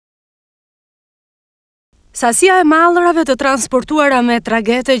Sasia e mallrave të transportuara me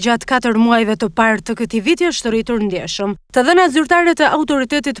tragete gjatë 4 muajve të parë të këtij viti është rritur ndjeshëm. Të dhënat zyrtare të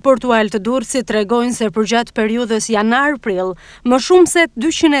Autoritetit Portual të Durrësit tregojnë se përgjatë periudhës janar-prill, më shumë se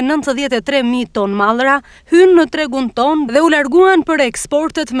 293.000 ton mallra hynë në tregun ton dhe u larguan për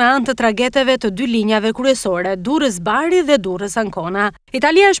eksportet me anë të trageteve të dy linjave kryesore, Durrës-Bari dhe Durrës-Ancona.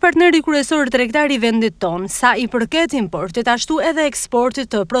 Italia është partneri kryesor tregtar i vendit ton, sa i përket importit, ashtu edhe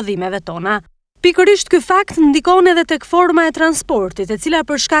eksportit të prodhimeve tona. Pikërisht ky fakt ndikon edhe tek forma e transportit, e cila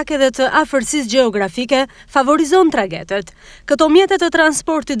për shkak edhe të afërsisë gjeografike favorizon tragetet. Këto mjete të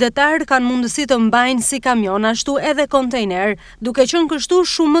transportit detar kanë mundësi të mbajnë si kamion ashtu edhe kontejner, duke qenë kështu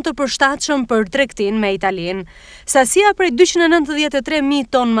shumë më të përshtatshëm për tregtinë me Italinë. Sasia prej 293.000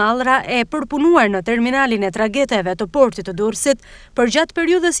 ton mallra e përpunuar në terminalin e trageteve të portit të Durrësit përgjatë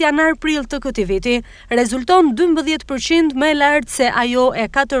periudhës janar-prill të këtij viti rezulton 12% më e lartë se ajo e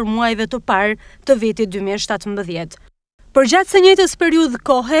 4 muajve të parë të vitit 2017. Përgjatë së njëjtës periudhë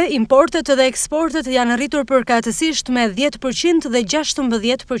kohe, importet dhe eksportet janë rritur përkatësisht me 10% dhe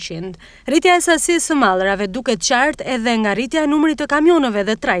 16%. Rritja e sasisë së mallrave duket qartë edhe nga rritja e numrit të kamionëve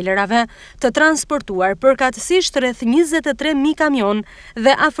dhe trailerave të transportuar, përkatësisht rreth 23.000 kamion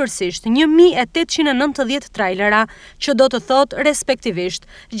dhe afërsisht 1.890 trailera, që do të thotë respektivisht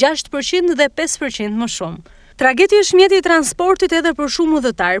 6% dhe 5% më shumë. Trageti është mjeti i transportit edhe për shumë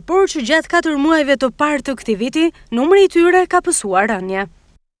udhëtar, por që gjatë 4 muajve të parë të këtij viti, numri i tyre ka pësuar rënje.